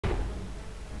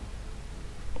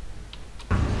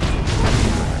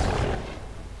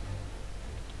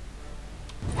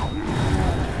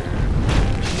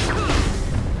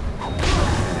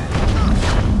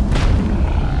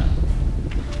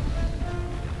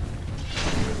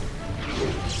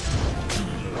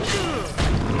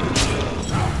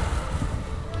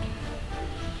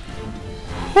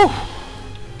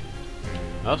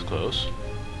That was close.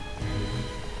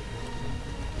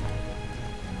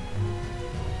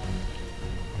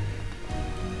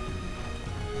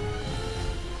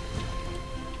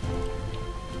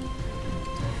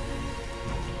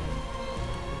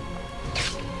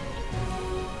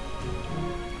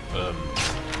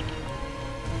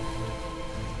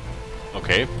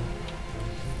 Okay.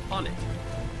 On it.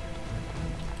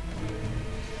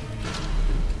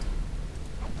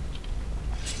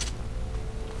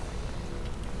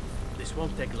 This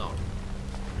won't take long.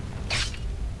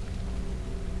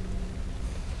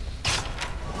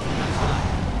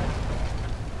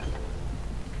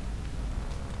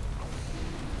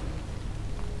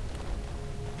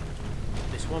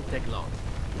 This won't take long.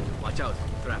 Watch out,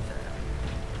 trap there.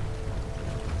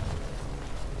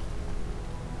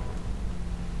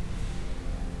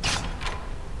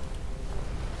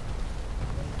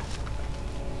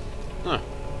 Huh.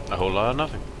 A whole lot of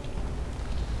nothing.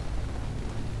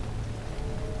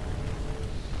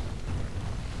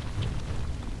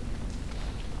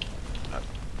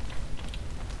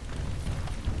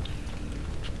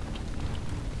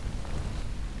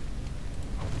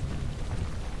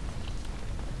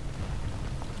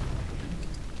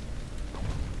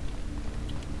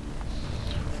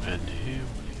 And here...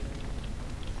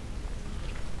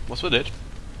 What's with it?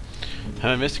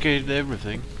 Have investigated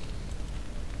everything.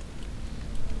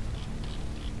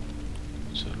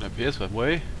 So it appears that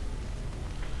way.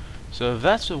 So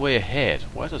that's the way ahead.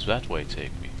 Where does that way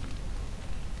take me?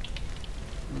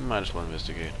 Might as well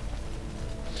investigate.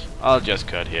 I'll just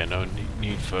cut here. No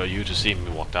need for you to see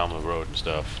me walk down the road and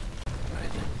stuff. By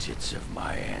the tits of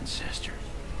my ancestors.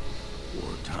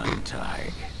 Wartime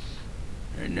Tig.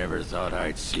 I never thought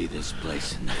I'd see this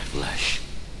place in the flesh.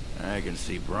 I can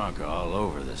see Bronca all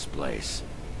over this place.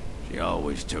 She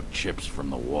always took chips from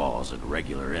the walls at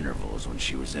regular intervals when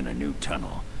she was in a new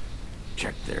tunnel.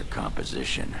 Checked their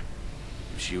composition.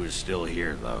 If she was still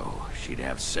here, though, she'd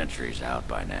have sentries out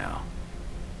by now.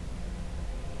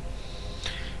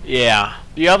 Yeah,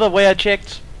 the other way I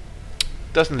checked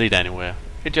doesn't lead anywhere.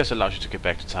 It just allows you to get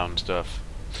back to town and stuff.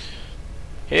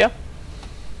 Here?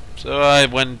 So I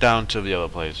went down to the other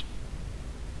place.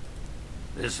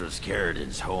 This was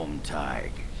Caridin's home,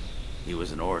 Tig. He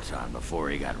was an Orton before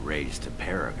he got raised to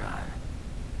Paragon.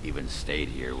 Even stayed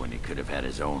here when he could have had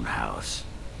his own house.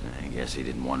 I guess he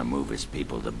didn't want to move his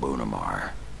people to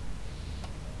Bunamar.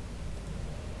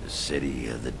 The City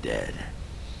of the Dead.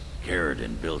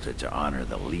 Caridin built it to honor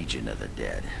the Legion of the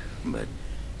Dead, but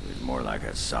it was more like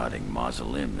a sodding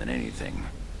mausoleum than anything.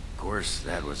 Of course,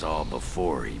 that was all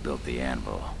before he built the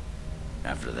anvil.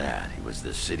 After that, he was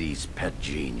the city's pet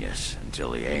genius,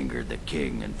 until he angered the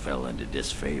king and fell into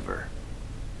disfavor.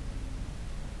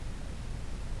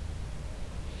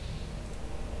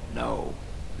 No,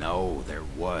 there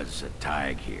was a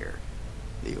Tig here.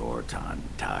 The Orton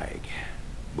Tig.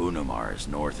 Bunamar is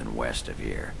north and west of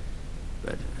here.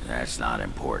 But that's not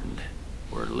important,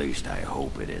 or at least I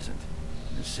hope it isn't.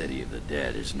 The City of the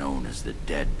Dead is known as the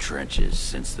Dead Trenches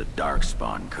since the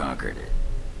Darkspawn conquered it.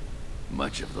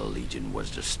 Much of the Legion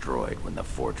was destroyed when the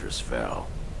fortress fell.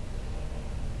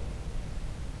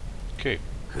 Okay.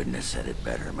 Couldn't have said it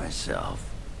better myself.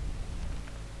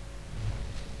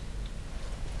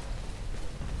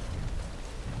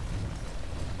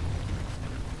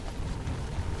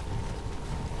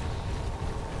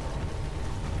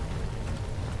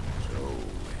 So,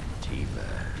 Antiva.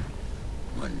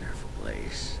 Wonderful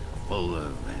place. Full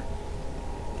of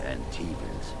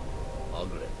Antivans.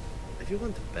 Ogre, if you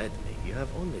want to bed me, you have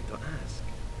only to ask.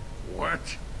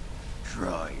 What?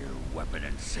 Draw your weapon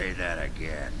and say that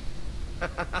again.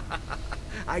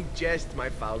 I jest, my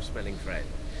foul-smelling friend.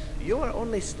 You are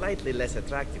only slightly less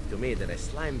attractive to me than a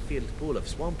slime-filled pool of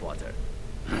swamp water.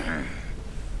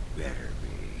 Better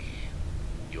be.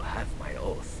 You have my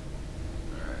oath.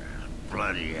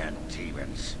 Bloody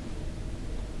Antivans.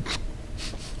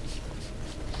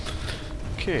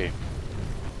 Okay.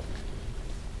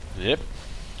 Yep.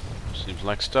 Seems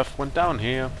like stuff went down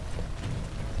here.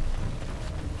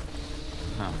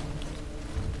 Huh.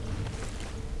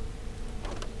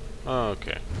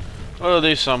 Okay. Well, at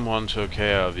least someone took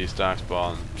care of these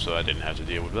Darkspawn, so I didn't have to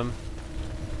deal with them.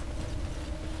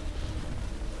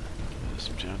 There's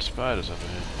some giant spiders up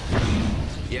here.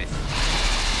 Yes.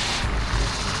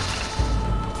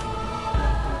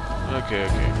 Okay,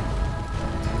 okay.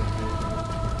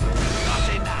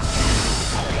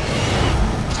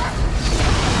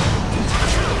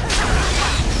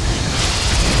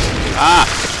 Ah!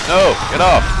 No! Get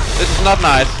off! This is not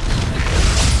nice.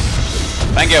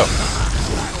 Thank you.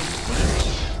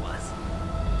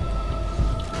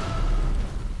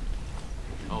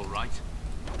 All right.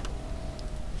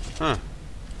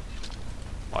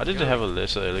 Why did it have a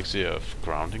lesser elixir of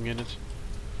grounding in it?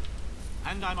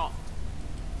 And I'm off.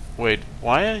 Wait,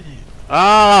 why are they...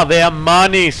 Ah, they are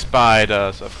money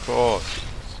spiders, of course.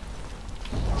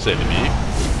 Silly me.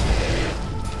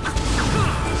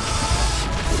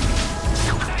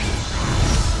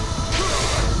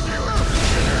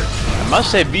 I must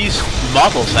say these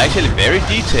models are actually very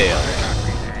detailed.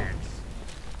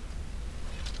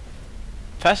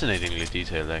 Fascinatingly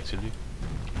detailed, actually.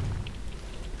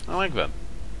 I like that.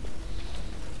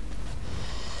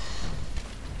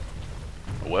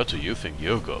 Where do you think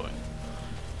you're going?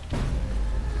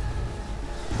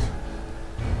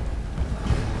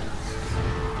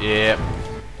 Yeah.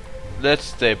 Let's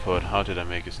stay put. How did I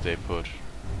make it stay put?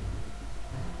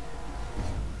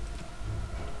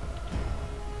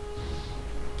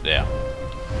 There.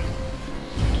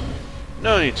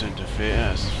 No need to interfere,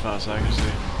 as far as I can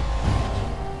see.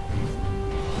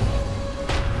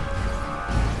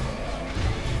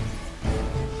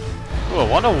 Oh, I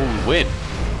wonder who will win.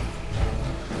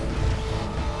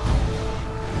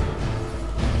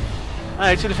 I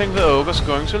actually think the ogre's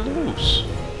going to lose.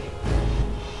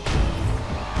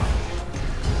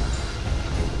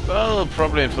 Well, it'll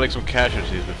probably inflict some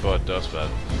casualties before it does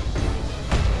that.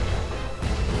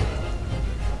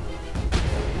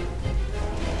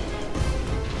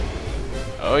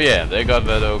 Oh yeah, they got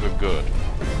that ogre good.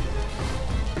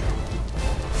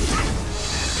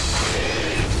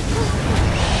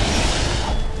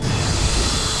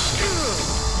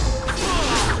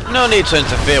 No need to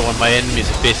interfere when my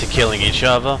enemies are busy killing each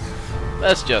other.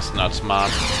 That's just not smart.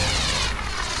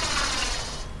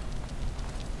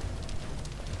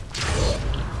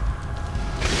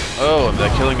 Oh, and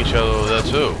they're killing each other over there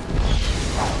too.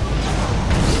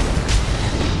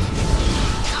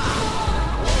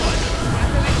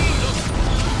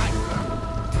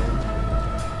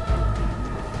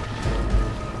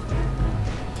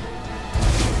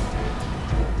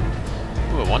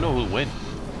 Ooh, I wonder who'll win.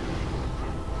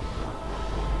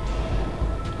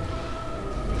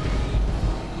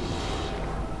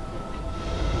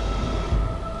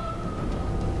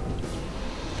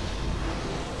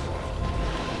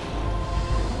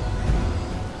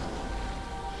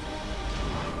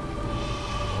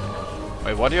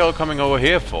 Wait, what are you all coming over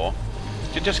here for?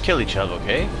 You just kill each other,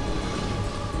 okay?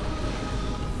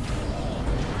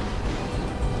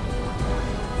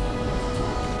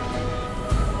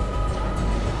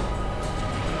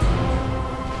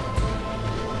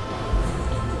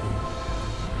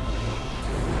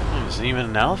 There's even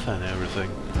an alpha and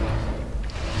everything.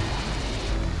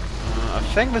 I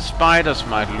think the spiders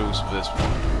might lose this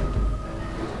one.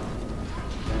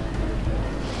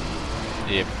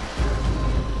 Yep.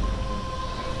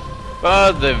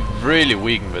 But they've really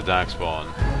weakened the Darkspawn.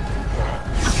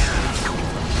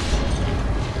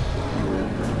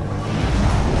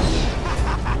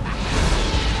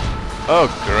 Oh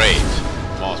great!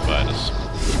 More spiders.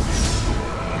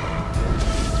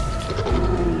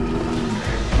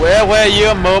 Where were you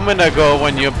a moment ago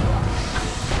when your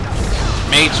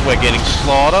mates were getting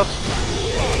slaughtered?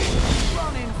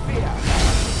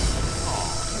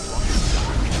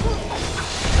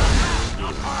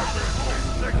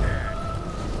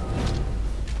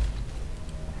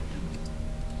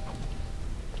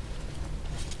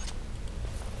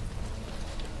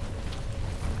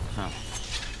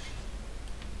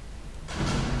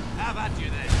 How about you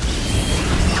then?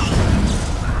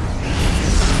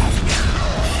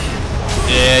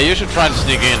 Yeah, you should try to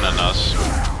sneak in on us.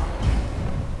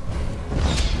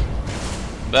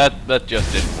 That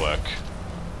just didn't work.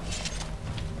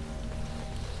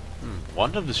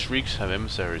 One of the Shrieks have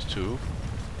emissaries too.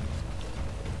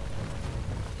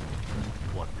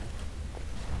 What?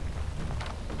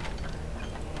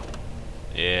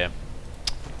 Yeah.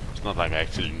 It's not like I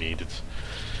actually need it.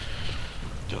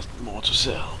 Just more to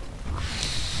sell.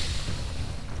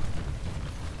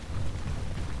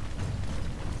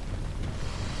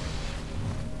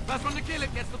 First one to kill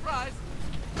it gets the prize.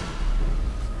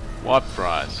 What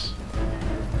price?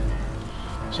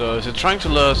 So is it trying to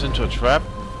lure us into a trap?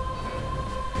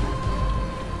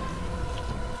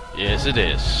 Yes it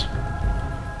is.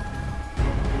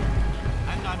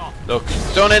 And I'm off. Look,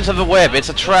 don't enter the web, it's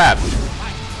a trap!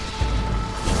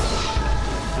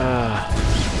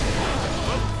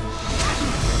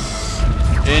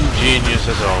 Ingenious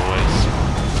as always.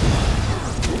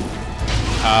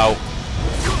 Ow.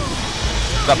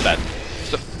 Stop that.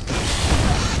 Stop.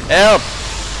 Help!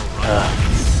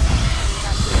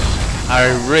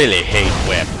 I really hate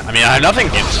web. I mean, I have nothing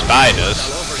against spiders.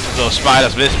 Though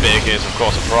spiders this big is of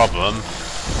course a problem.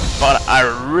 But I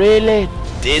really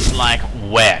dislike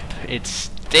web. It's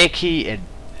sticky and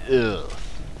ugh.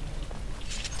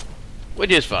 Which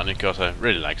is funny, because I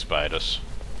really like spiders.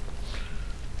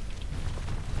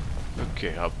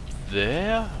 Okay, up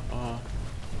there? Or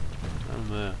down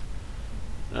there?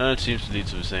 It seems to lead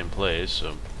to the same place,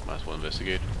 so might as well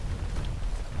investigate.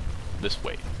 This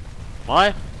way.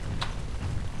 Why?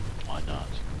 Why not?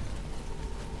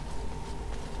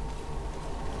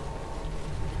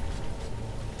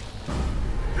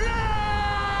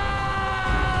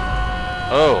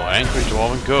 Oh, angry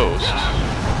dwarven ghost.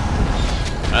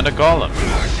 And a golem.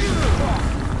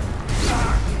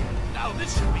 Now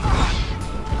this should be fun.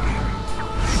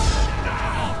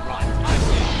 All right,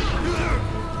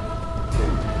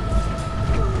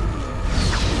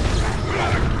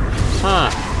 Huh.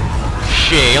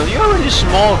 Shale, you're a really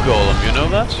small golem, you know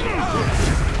that?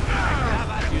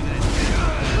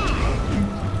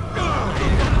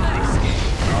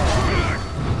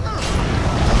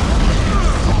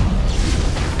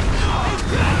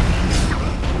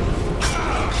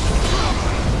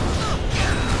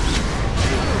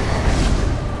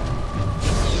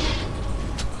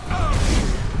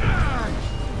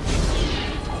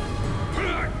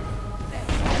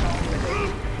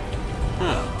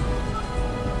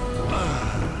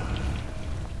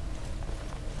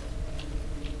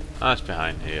 Ah, it's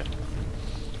behind here.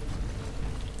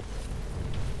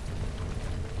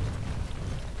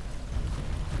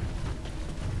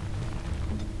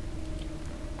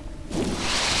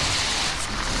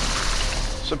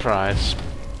 Surprise.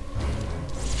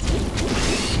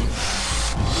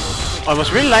 I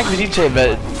must really like the detail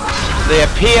that they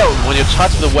appear when you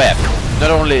touch the web.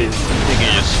 Not only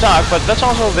thinking you're stuck, but that's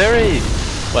also very,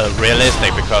 well,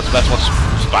 realistic, because that's what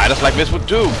spiders like this would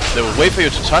do. They would wait for you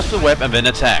to touch the web and then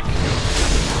attack.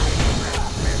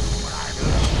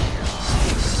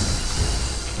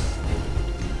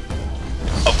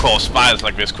 Of course, spiders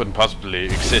like this couldn't possibly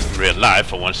exist in real life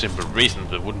for one simple reason: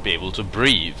 they wouldn't be able to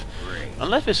breathe.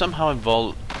 Unless we somehow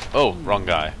involve... Oh, wrong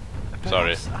guy.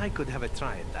 Sorry. Perhaps I could have a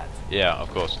try at that. Yeah, of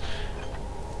course.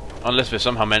 Unless we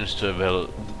somehow manage to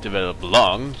develop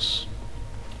lungs.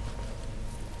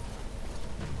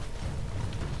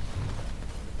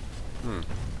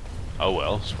 Oh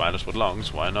well, spiders with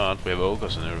lungs, why not? We have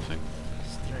ogres and everything.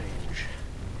 Strange.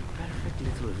 Perfect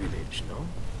little village, no?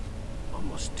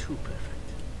 Almost too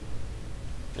perfect.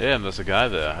 Yeah, and there's a guy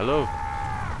there. Hello.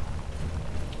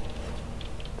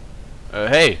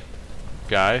 Hey,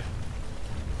 guy.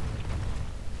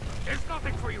 There's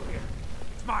nothing for you here.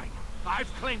 It's mine.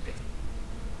 I've claimed it.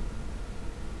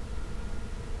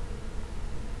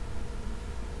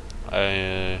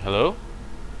 Hello?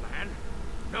 Land?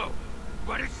 No.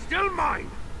 But it's still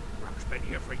mine. Rock's been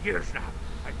here for years now,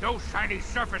 and no shiny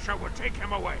surfacer will take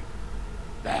him away.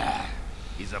 Bah,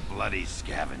 he's a bloody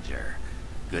scavenger.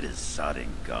 Good as sodding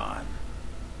gone.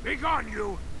 Be gone,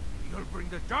 you! You'll bring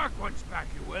the Dark Ones back,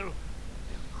 you will.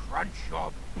 They'll crunch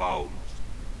your bones.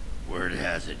 Word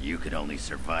has it you could only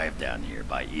survive down here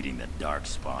by eating the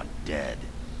Darkspawn dead.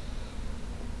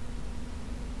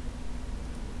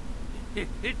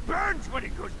 It burns when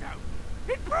it goes down.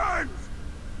 It burns!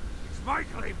 It's my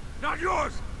claim, not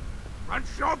yours. Crunch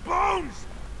your bones!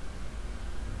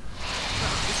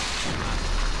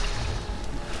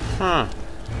 Huh.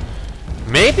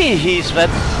 Maybe he's that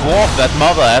dwarf that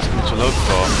Mother asked me to look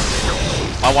for.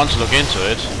 I want to look into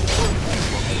it.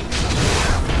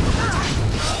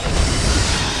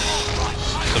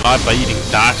 Survived by eating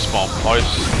Darkspawn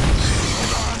poison.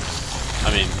 I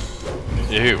mean,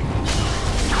 ew.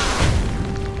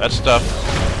 That stuff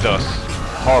does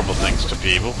horrible things to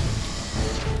people.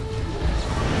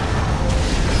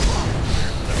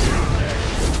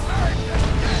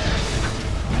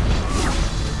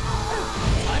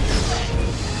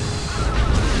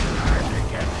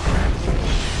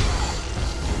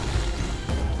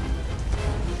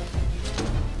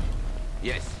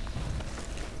 Yes.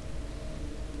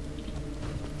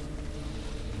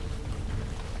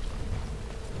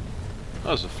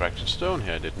 There's a fractured stone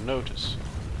here I didn't notice.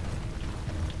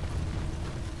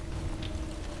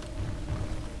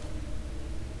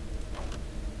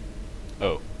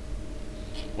 Oh.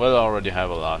 Well, I already have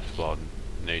a large blood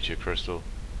nature crystal.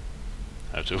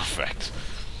 How to effect.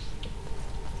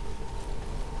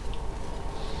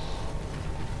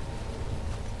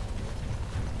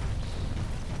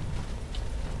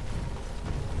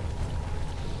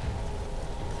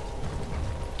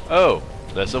 Oh,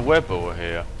 there's a web over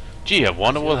here. Gee, I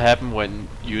wonder what will happen when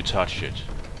you touch it.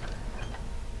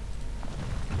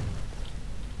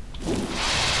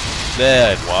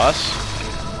 There it was.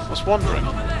 Was wondering.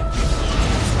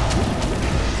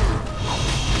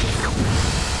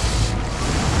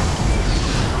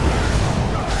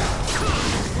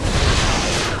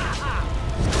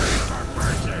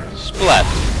 Splat.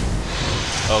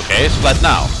 Okay, splat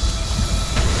now.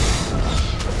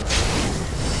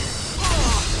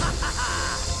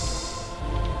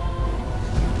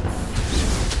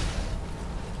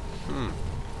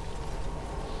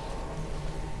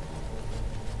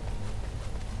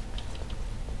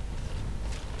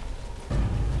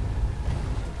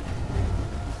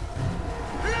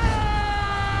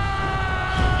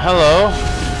 Hello?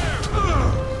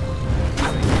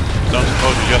 Don't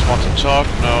suppose you just want to talk?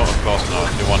 No, of course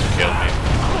not. You want to kill me.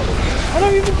 What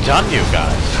have you even done, you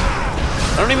guys?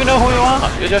 I don't even know who you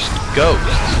are. You're just ghosts.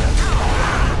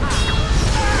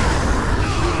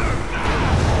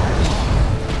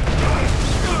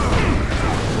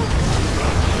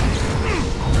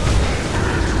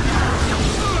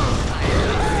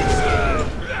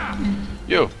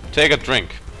 You, take a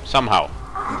drink. Somehow.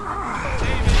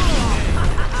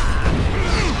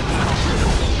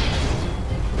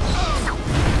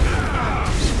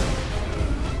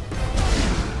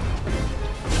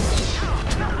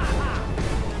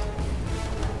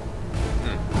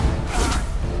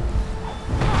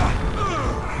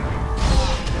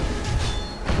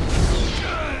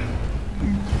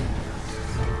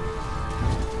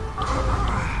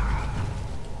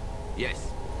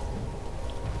 Yes.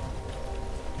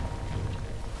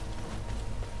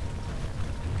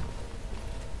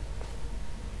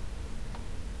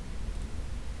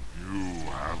 You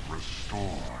have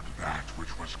restored that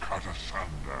which was cut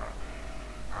asunder,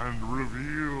 and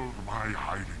revealed my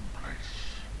hiding place.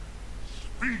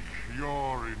 Speak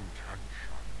your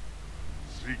intention.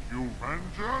 Seek you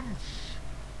vengeance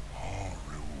or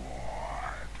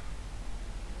reward?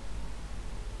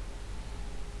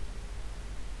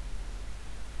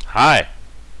 Hi.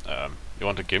 You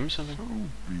want to give me something? So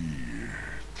be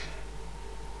it.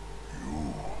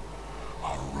 You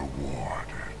are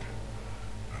rewarded,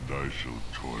 and I shall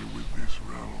toy with this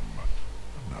realm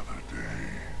another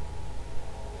day.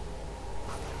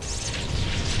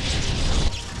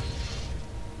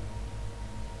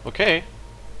 Okay.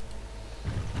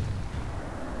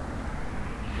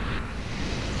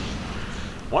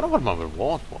 Wonder what my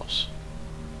reward was.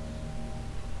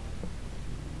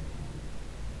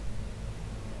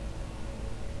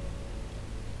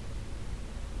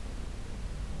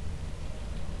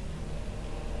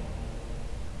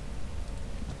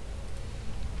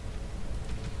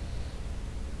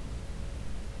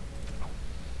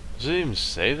 Does it even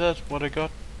say that, what I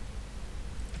got?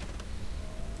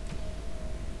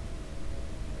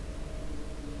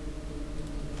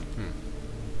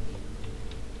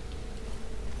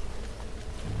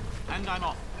 And I'm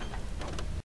off.